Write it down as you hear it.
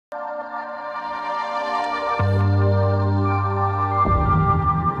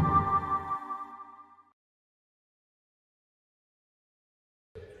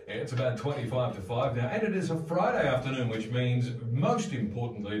It's about 25 to 5 now, and it is a Friday afternoon, which means, most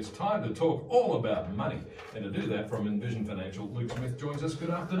importantly, it's time to talk all about money. And to do that, from Envision Financial, Luke Smith joins us.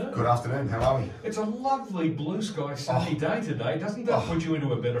 Good afternoon. Good afternoon, how are we? It's a lovely blue sky sunny day today. Doesn't that put you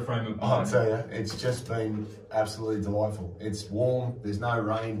into a better frame of mind? I'll tell you, it's just been absolutely delightful. It's warm, there's no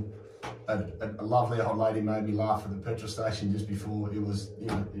rain. A lovely old lady made me laugh at the petrol station just before it was,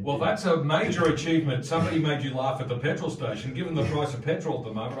 Well, that's a major achievement. Somebody made you laugh at the petrol station. Given the price of petrol at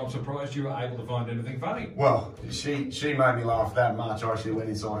the moment, I'm surprised you were able to find anything funny. Well, she made me laugh that much. I actually went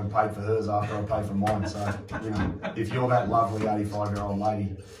inside and paid for hers after I paid for mine. So, if you're that lovely 85-year-old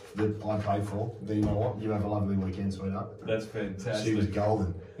lady that I paid for, then you know what? You have a lovely weekend, sweetheart. That's fantastic. She was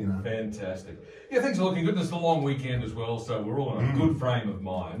golden, Fantastic. Yeah, things are looking good. It's the long weekend as well, so we're all in a good frame of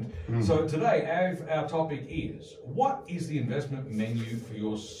mind. So today, our topic is, what is the investment menu for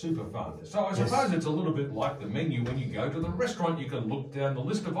your super fund? So I suppose it's a little bit like the menu when you go to the restaurant. You can look down the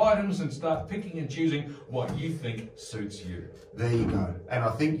list of items and start picking and choosing what you think suits you. There you go. And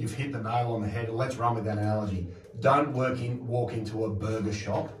I think you've hit the nail on the head. Let's run with that analogy. Don't walk into a burger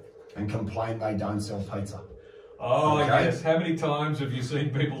shop and complain they don't sell pizza. Oh, okay. Yes. How many times have you seen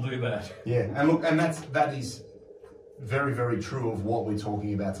people do that? Yeah, and look, and that is very, very true of what we're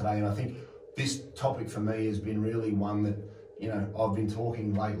talking about today. And I think this topic for me has been really one that, I've been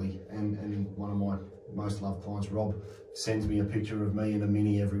talking lately, and one of my most loved clients, Rob, sends me a picture of me in a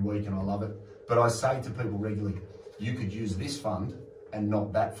mini every week, and I love it. But I say to people regularly, you could use this fund and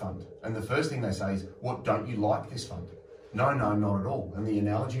not that fund. And the first thing they say is, what, don't you like this fund? No, not at all. And the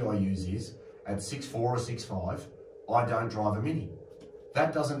analogy I use is, at 6'4" or 6'5", I don't drive a Mini.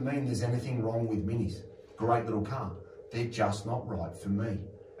 That doesn't mean there's anything wrong with Minis. Great little car. They're just not right for me.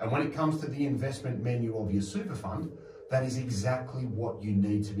 And when it comes to the investment menu of your super fund, that is exactly what you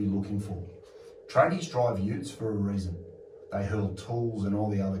need to be looking for. Tradies drive utes for a reason. They hurl tools and all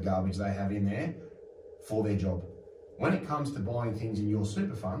the other garbage they have in there for their job. When it comes to buying things in your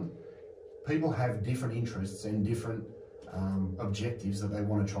super fund, people have different interests and different objectives that they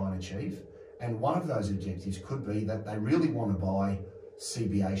want to try and achieve. And one of those objectives could be that they really want to buy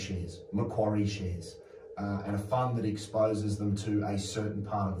CBA shares, Macquarie shares, and a fund that exposes them to a certain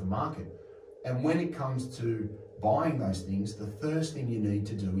part of the market. And when it comes to buying those things, the first thing you need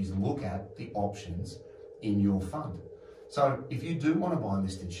to do is look at the options in your fund. So if you do want to buy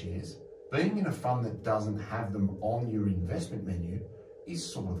listed shares, being in a fund that doesn't have them on your investment menu is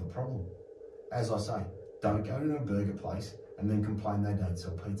sort of a problem. As I say, don't go to a burger place and then complain they don't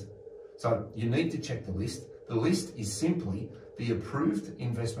sell pizza. So you need to check the list. The list is simply the approved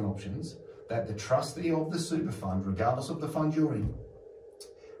investment options that the trustee of the super fund, regardless of the fund you're in,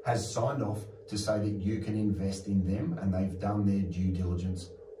 has signed off to say that you can invest in them, and they've done their due diligence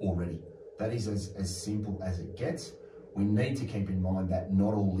already. That is as simple as it gets. We need to keep in mind that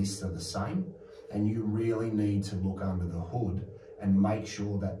not all lists are the same, and you really need to look under the hood and make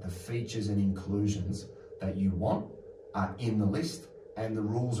sure that the features and inclusions that you want are in the list, and the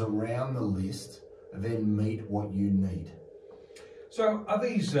rules around the list then meet what you need. So are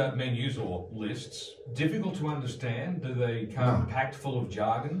these menus or lists difficult to understand? Do they come packed full of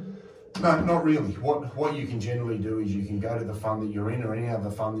jargon? No, not really. What you can generally do is you can go to the fund that you're in or any other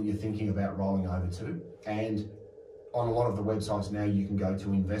fund that you're thinking about rolling over to, and on a lot of the websites now you can go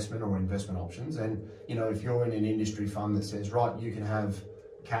to investment or investment options, and if you're in an industry fund that says, right, you can have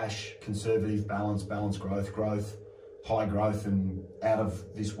cash, conservative, balanced growth, high growth, and out of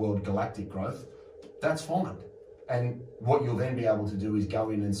this world galactic growth, that's fine. And what you'll then be able to do is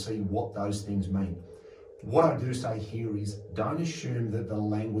go in and see what those things mean. What I do say here is, don't assume that the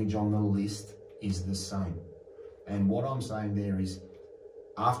language on the list is the same. And what I'm saying there is,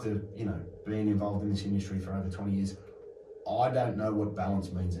 after being involved in this industry for over 20 years, I don't know what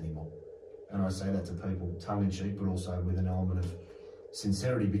balance means anymore. And I say that to people tongue in cheek, but also with an element of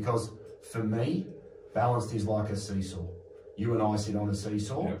sincerity, because for me, balanced is like a seesaw. You and I sit on a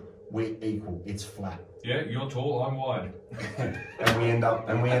seesaw. Yep. We're equal. It's flat. Yeah, you're tall, I'm wide. and we end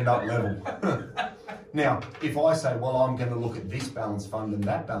up level. Now, if I say, well, I'm going to look at this balanced fund and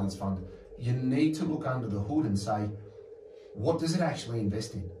that balanced fund, you need to look under the hood and say, what does it actually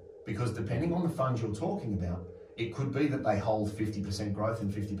invest in? Because depending on the fund you're talking about, it could be that they hold 50% growth and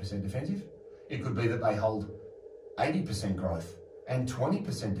 50% defensive. It could be that they hold 80% growth and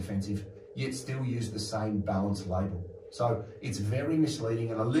 20% defensive, yet still use the same balance label. So it's very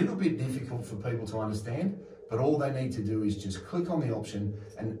misleading and a little bit difficult for people to understand, but all they need to do is just click on the option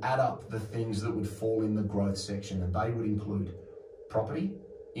and add up the things that would fall in the growth section, and they would include property,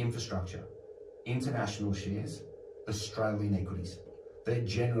 infrastructure, international shares, Australian equities. They're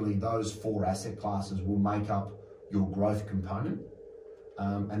generally, those four asset classes will make up your growth component.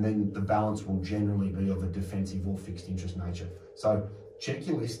 and then the balance will generally be of a defensive or fixed interest nature. So check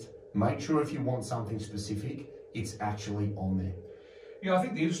your list, make sure if you want something specific, it's actually on there. Yeah, I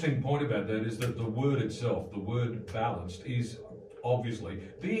think the interesting point about that is that the word itself, the word balanced, is obviously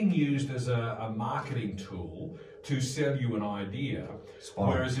being used as a marketing tool to sell you an idea,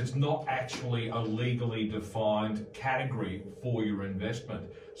 whereas it's not actually a legally defined category for your investment.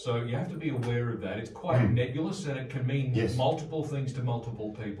 So you have to be aware of that. It's quite nebulous, and it can mean multiple things to multiple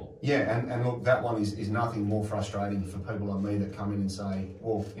people. Yeah, and look, that one is nothing more frustrating for people like me that come in and say,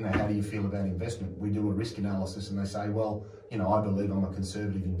 well, how do you feel about investment? We do a risk analysis and they say, well, I believe I'm a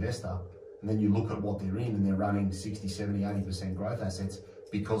conservative investor. And then you look at what they're in and they're running 60, 70, 80% growth assets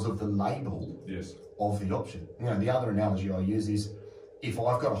because of the label of the option. The other analogy I use is if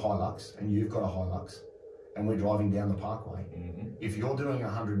I've got a Hilux and you've got a Hilux and we're driving down the parkway, if you're doing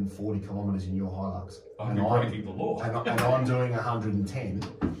 140 kilometres in your Hilux and breaking the law, and I'm doing 110,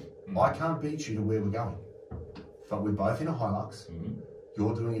 I can't beat you to where we're going. But we're both in a Hilux,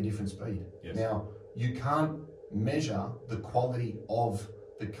 you're doing a different speed. Now, you can't measure the quality of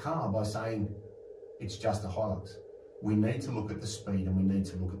the car by saying it's just a Hilux. We need to look at the speed and we need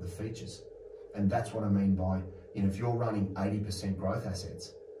to look at the features. And that's what I mean by, if you're running 80% growth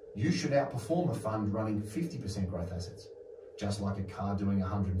assets, you should outperform a fund running 50% growth assets. Just like a car doing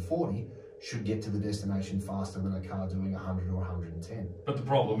 140 should get to the destination faster than a car doing 100 or 110. But the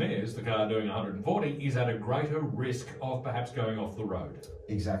problem is the car doing 140 is at a greater risk of perhaps going off the road.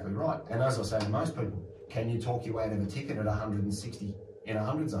 Exactly right. And as I say to most people, can you talk your way out of a ticket at 160 in a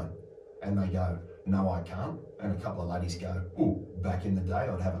 100 zone? And they go, no, I can't. And a couple of ladies go, oh, back in the day,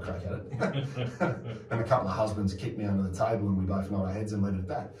 I'd have a crack at it. And a couple of husbands kick me under the table and we both nod our heads and let it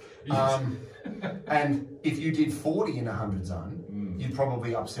back. And if you did 40 in a 100 zone, you'd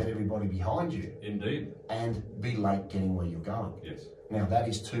probably upset everybody behind you. Indeed. And be late getting where you're going. Yes. Now, that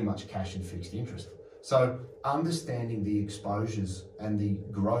is too much cash and fixed interest. So understanding the exposures and the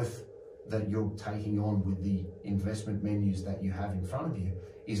growth that you're taking on with the investment menus that you have in front of you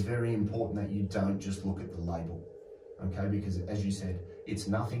is very important, that you don't just look at the label, okay? Because as you said, it's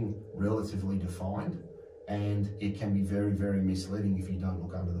nothing relatively defined and it can be very, very misleading if you don't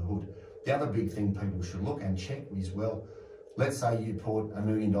look under the hood. The other big thing people should look and check is, well, let's say you put $1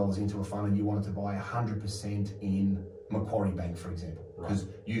 million into a fund and you wanted to buy 100% in Macquarie Bank, for example, because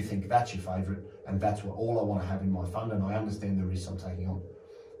you think that's your favourite and that's what all I want to have in my fund, and I understand the risks I'm taking on.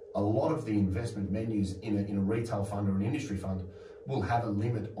 A lot of the investment menus in a retail fund or an industry fund will have a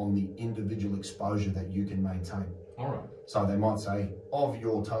limit on the individual exposure that you can maintain. All right. So they might say, of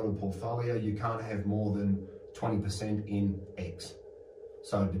your total portfolio, you can't have more than 20% in X.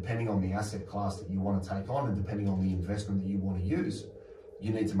 So depending on the asset class that you want to take on and depending on the investment that you want to use,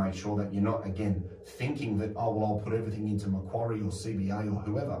 you need to make sure that you're not, again, thinking that, oh, well, I'll put everything into Macquarie or CBA or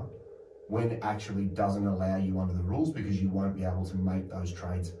whoever, when it actually doesn't allow you under the rules, because you won't be able to make those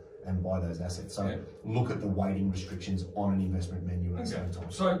trades and buy those assets. So look at the weighting restrictions on an investment menu at the same time.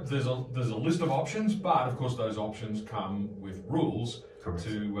 So there's a list of options, but of course those options come with rules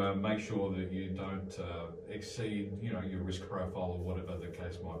to make sure that you don't exceed, your risk profile or whatever the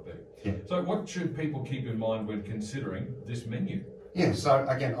case might be. Yeah. So what should people keep in mind when considering this menu? Yeah, so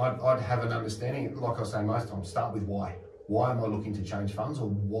again, I'd have an understanding, like I say most times, start with why. Why am I looking to change funds, or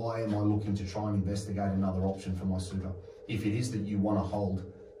why am I looking to try and investigate another option for my super? If it is that you want to hold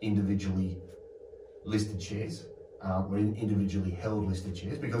individually listed shares, or individually held listed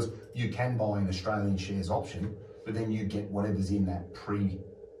shares, because you can buy an Australian shares option, but then you get whatever's in that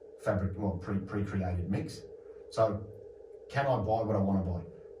pre-created mix. So can I buy what I want to buy?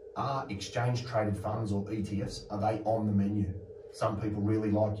 Are exchange traded funds or ETFs, are they on the menu? Some people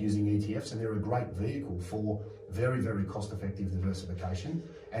really like using ETFs, and they're a great vehicle for very, very cost-effective diversification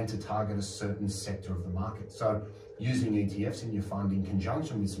and to target a certain sector of the market. So using ETFs in your fund in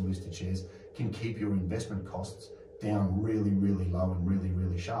conjunction with some listed shares can keep your investment costs down really, really low and really,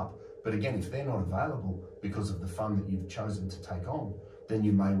 really sharp. But again, if they're not available because of the fund that you've chosen to take on, then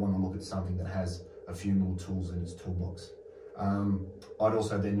you may want to look at something that has a few more tools in its toolbox. I'd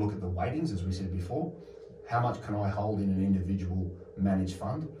also then look at the weightings, as we said before. How much can I hold in an individual managed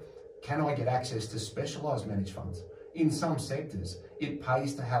fund? Can I get access to specialised managed funds? In some sectors, it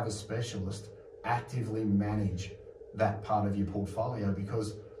pays to have a specialist actively manage that part of your portfolio,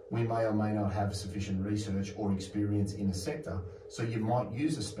 because we may or may not have sufficient research or experience in a sector. So you might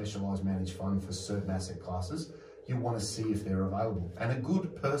use a specialised managed fund for certain asset classes. You want to see if they're available. And a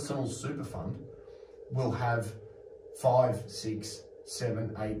good personal super fund will have 5, 6,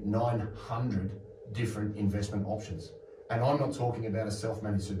 7, 8, 900 different investment options. And I'm not talking about a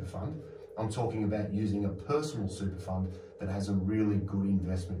self-managed super fund. I'm talking about using a personal super fund that has a really good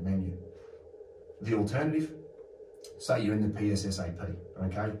investment menu. The alternative, say you're in the PSSAP,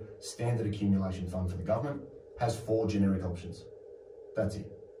 okay? Standard Accumulation Fund for the government, has 4 generic options. That's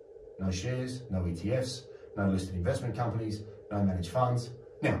it. No shares, no ETFs, no listed investment companies, no managed funds.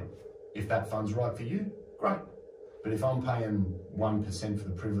 Now, if that fund's right for you, great. But if I'm paying 1% for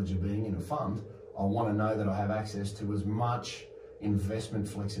the privilege of being in a fund, I want to know that I have access to as much investment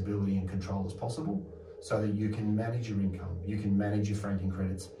flexibility and control as possible so that you can manage your income, you can manage your franking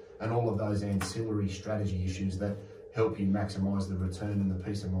credits, and all of those ancillary strategy issues that help you maximise the return and the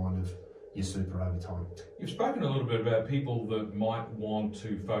peace of mind of your super over time. You've spoken a little bit about people that might want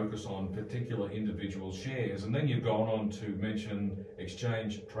to focus on particular individual shares, and then you've gone on to mention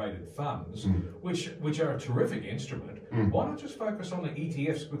exchange-traded funds, which are a terrific instrument. Why not just focus on the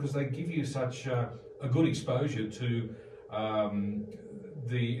ETFs, because they give you such a good exposure to a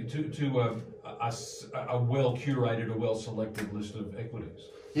well-curated, a well-selected list of equities?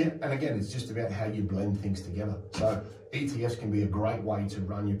 Yeah, and again, it's just about how you blend things together. So ETFs can be a great way to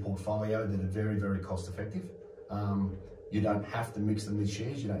run your portfolio that are very, very cost effective. You don't have to mix them with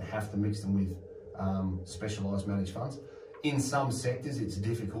shares. You don't have to mix them with specialised managed funds. In some sectors, it's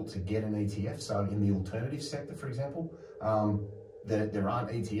difficult to get an ETF. So in the alternative sector, for example, there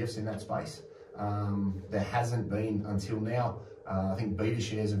aren't ETFs in that space. There hasn't been until now. I think Beta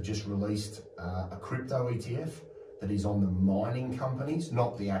Shares have just released a crypto ETF that is on the mining companies,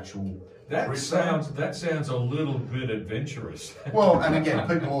 not the actual That sounds a little bit adventurous. Well, and again,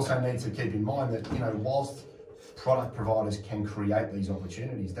 people also need to keep in mind that, whilst product providers can create these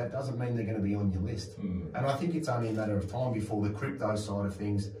opportunities, that doesn't mean they're going to be on your list. And I think it's only a matter of time before the crypto side of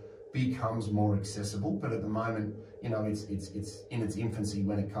things becomes more accessible. But at the moment, it's in its infancy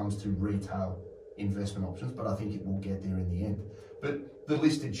when it comes to retail investment options, but I think it will get there in the end. But the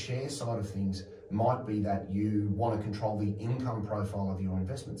listed share side of things might be that you want to control the income profile of your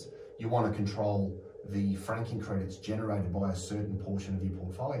investments. You want to control the franking credits generated by a certain portion of your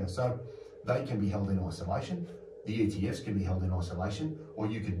portfolio. So they can be held in isolation. The ETFs can be held in isolation, or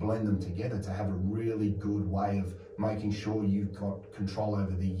you could blend them together to have a really good way of making sure you've got control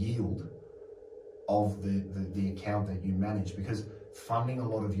over the yield of the account that you manage, because funding a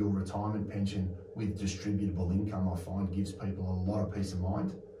lot of your retirement pension with distributable income, I find, gives people a lot of peace of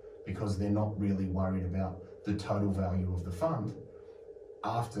mind, because they're not really worried about the total value of the fund.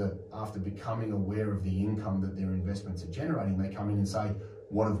 After becoming aware of the income that their investments are generating, they come in and say,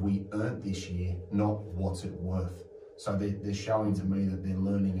 what have we earned this year, not what's it worth? So they're showing to me that they're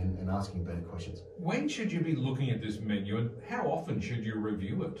learning and asking better questions. When should you be looking at this menu, and how often should you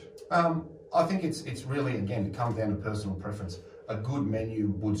review it? I think it's really, again, it comes down to personal preference. A good menu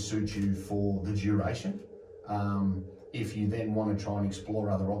would suit you for the duration. If you then want to try and explore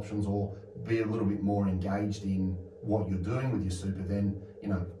other options or be a little bit more engaged in what you're doing with your super, then,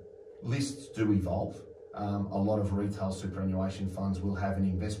 lists do evolve. A lot of retail superannuation funds will have an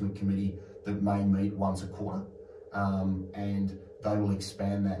investment committee that may meet once a quarter, and they will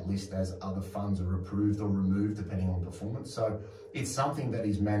expand that list as other funds are approved or removed depending on performance. So it's something that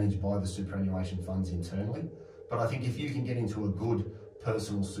is managed by the superannuation funds internally. But I think if you can get into a good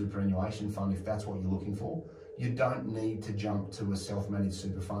personal superannuation fund, if that's what you're looking for, you don't need to jump to a self-managed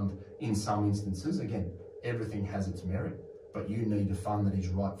super fund in some instances. Again, everything has its merit, but you need a fund that is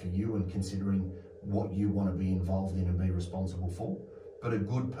right for you and considering what you want to be involved in and be responsible for. But a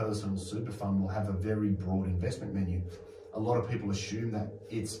good personal super fund will have a very broad investment menu. A lot of people assume that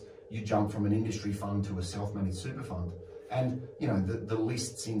you jump from an industry fund to a self-managed super fund. And the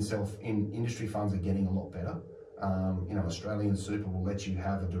lists in industry funds are getting a lot better. Australian Super will let you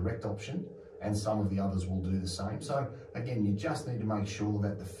have a direct option, and some of the others will do the same. So again, you just need to make sure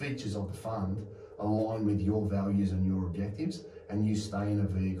that the features of the fund align with your values and your objectives, and you stay in a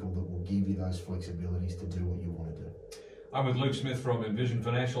vehicle that will give you those flexibilities to do what you want to do. I'm with Luke Smith from Envision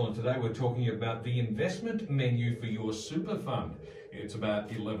Financial, and today we're talking about the investment menu for your super fund. It's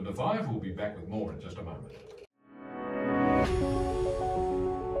about 11 to 5. We'll be back with more in just a moment.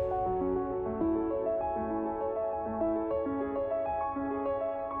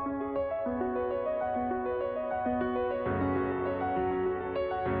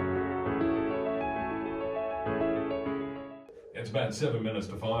 It's about 7 minutes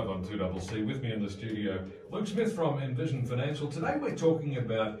to 5 on 2CC. With me in the studio, Luke Smith from Envision Financial. Today we're talking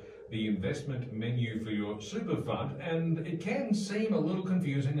about the investment menu for your super fund, and it can seem a little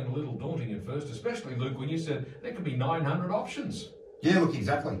confusing and a little daunting at first, especially, Luke, when you said there could be 900 options. Yeah, look,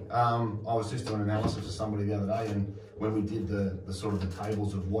 exactly. I was just doing analysis for somebody the other day, and when we did the sort of the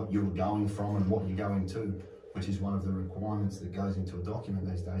tables of what you were going from and what you're going to, which is one of the requirements that goes into a document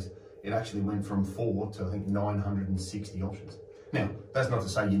these days, it actually went from 4 to I think 960 options. Now, that's not to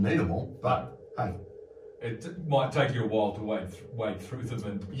say you need them all, but hey. It might take you a while to wade through them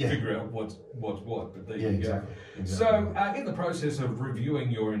and figure out what's what, but there you go. Exactly. So, in the process of reviewing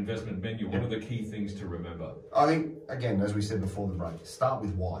your investment menu, what are the key things to remember? I think, again, as we said before the break, start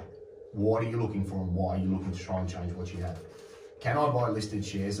with why. What are you looking for and why are you looking to try and change what you have? Can I buy listed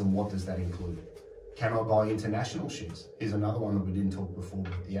shares and what does that include? Can I buy international shares? Is another one that we didn't talk before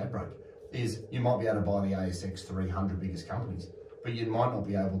with the ad break. Is you might be able to buy the ASX 300 biggest companies, but you might not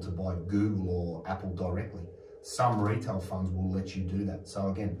be able to buy Google or Apple directly. Some retail funds will let you do that. So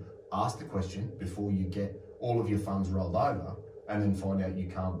again, ask the question before you get all of your funds rolled over and then find out you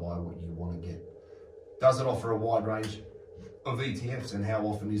can't buy what you want to get. Does it offer a wide range of ETFs and how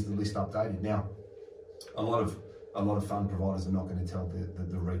often is the list updated? Now, a lot of fund providers are not going to tell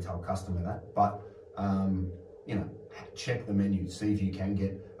the retail customer that, but you know, check the menu, see if you can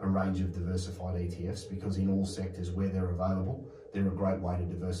get a range of diversified ETFs, because in all sectors where they're available, they're a great way to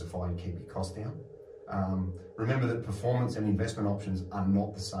diversify and keep your costs down. Remember that performance and investment options are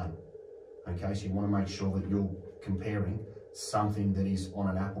not the same. Okay, so you want to make sure that you're comparing something that is on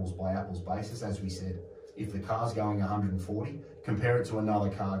an apples by apples basis. As we said, if the car's going 140, compare it to another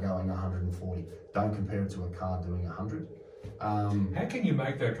car going 140. Don't compare it to a car doing 100. How can you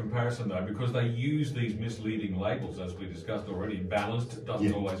make that comparison though? Because they use these misleading labels, as we discussed already. Balanced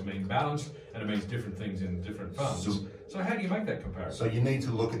doesn't always mean balanced, and it means different things in different funds. So how do you make that comparison? So you need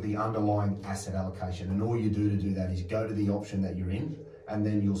to look at the underlying asset allocation, and all you do to do that is go to the option that you're in, and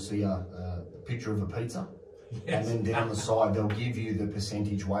then you'll see a picture of a pizza, and then down the side they'll give you the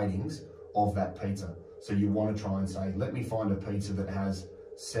percentage weightings of that pizza. So you want to try and say, let me find a pizza that has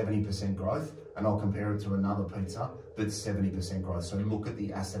 70% growth, and I'll compare it to another pizza that's 70% growth. So look at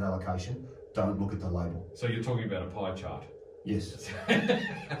the asset allocation, don't look at the label. So you're talking about a pie chart? Yes.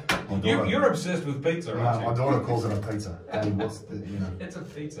 You're obsessed with pizza, aren't you? My daughter calls it a pizza. And what's the, you know? It's a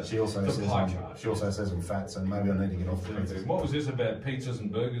pizza. She also says pie chart. She also says I'm fat, so maybe I need to get off the pizza. What was this about pizzas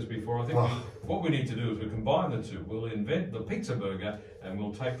and burgers before? I think what we need to do is we combine the two. We'll invent the pizza burger and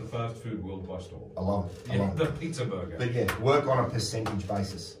we'll take the fast food world by storm. I love it. I love the pizza burger. But yeah, work on a percentage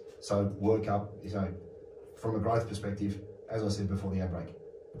basis. So work up, from a growth perspective, as I said before the ad break,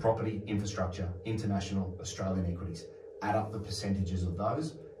 property, infrastructure, international, Australian equities. Add up the percentages of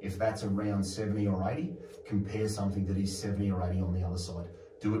those. If that's around 70 or 80, compare something that is 70 or 80 on the other side.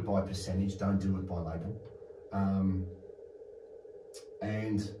 Do it by percentage, don't do it by label.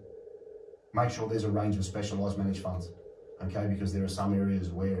 And make sure there's a range of specialised managed funds, okay? Because there are some areas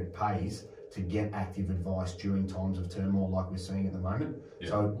where it pays to get active advice during times of turmoil like we're seeing at the moment.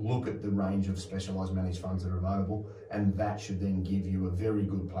 So look at the range of specialised managed funds that are available, and that should then give you a very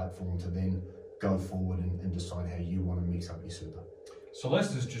good platform to then go forward and decide how you want to mix up your super. So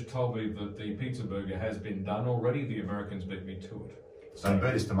Lester's just told me that the pizza burger has been done already. The Americans beat me to it. So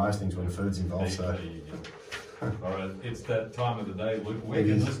beat us to most things when food's involved. So. All right, it's that time of the day, Luke. Where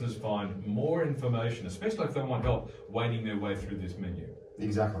can listeners find more information, especially if they want help wading their way through this menu?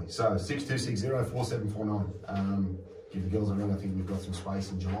 Exactly. So 6260-4749. Give the girls a ring. I think we've got some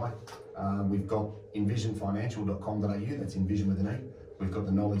space in July. We've got envisionfinancial.com.au. That's Envision with an E. We've got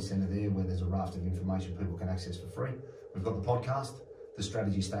the Knowledge Centre there where there's a raft of information people can access for free. We've got the podcast, the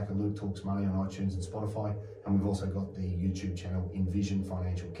Strategy Stacker Luke Talks Money on iTunes and Spotify. And we've also got the YouTube channel Envision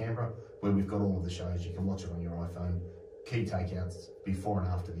Financial Canberra, where we've got all of the shows. You can watch it on your iPhone. Key takeouts before and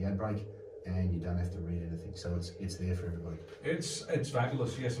after the ad break, and you don't have to read anything. So it's there for everybody. It's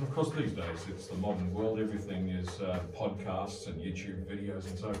fabulous, yes. And of course these days it's the modern world. Everything is podcasts and YouTube videos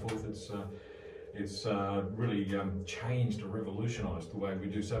and so forth. It's really changed or revolutionised the way we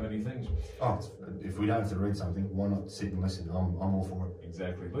do so many things. Oh, if we don't have to read something, why not sit and listen? I'm all for it.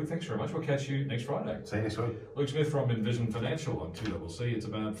 Exactly. Luke, thanks very much. We'll catch you next Friday. See you next week. Luke Smith from Envision Financial on 2CC. It's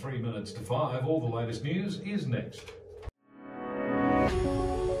about 3 minutes to 5. All the latest news is next.